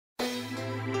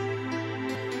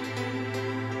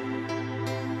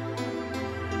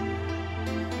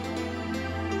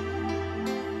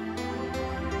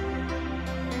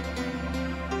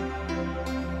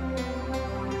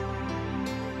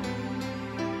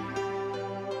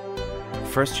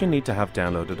First, you need to have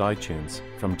downloaded iTunes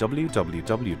from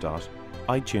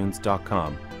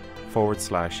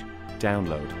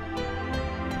www.itunes.com/download.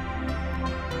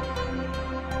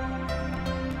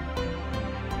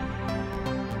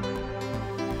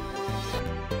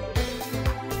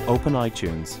 Open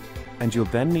iTunes, and you'll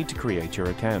then need to create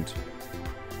your account.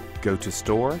 Go to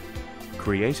Store,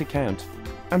 Create Account,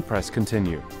 and press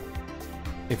Continue.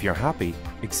 If you're happy,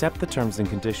 accept the terms and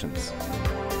conditions.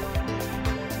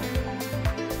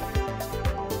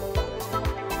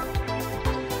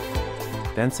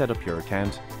 Then set up your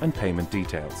account and payment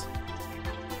details.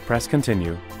 Press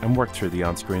Continue and work through the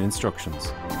on-screen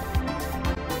instructions.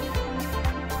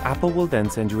 Apple will then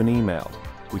send you an email,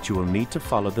 which you will need to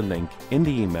follow the link in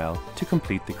the email to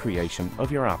complete the creation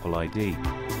of your Apple ID.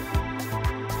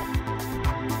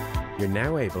 You're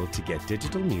now able to get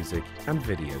digital music and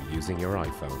video using your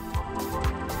iPhone.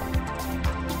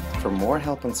 For more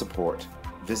help and support,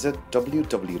 visit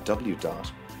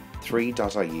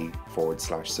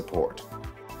www.3.ie/support.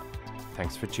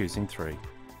 Thanks for choosing 3.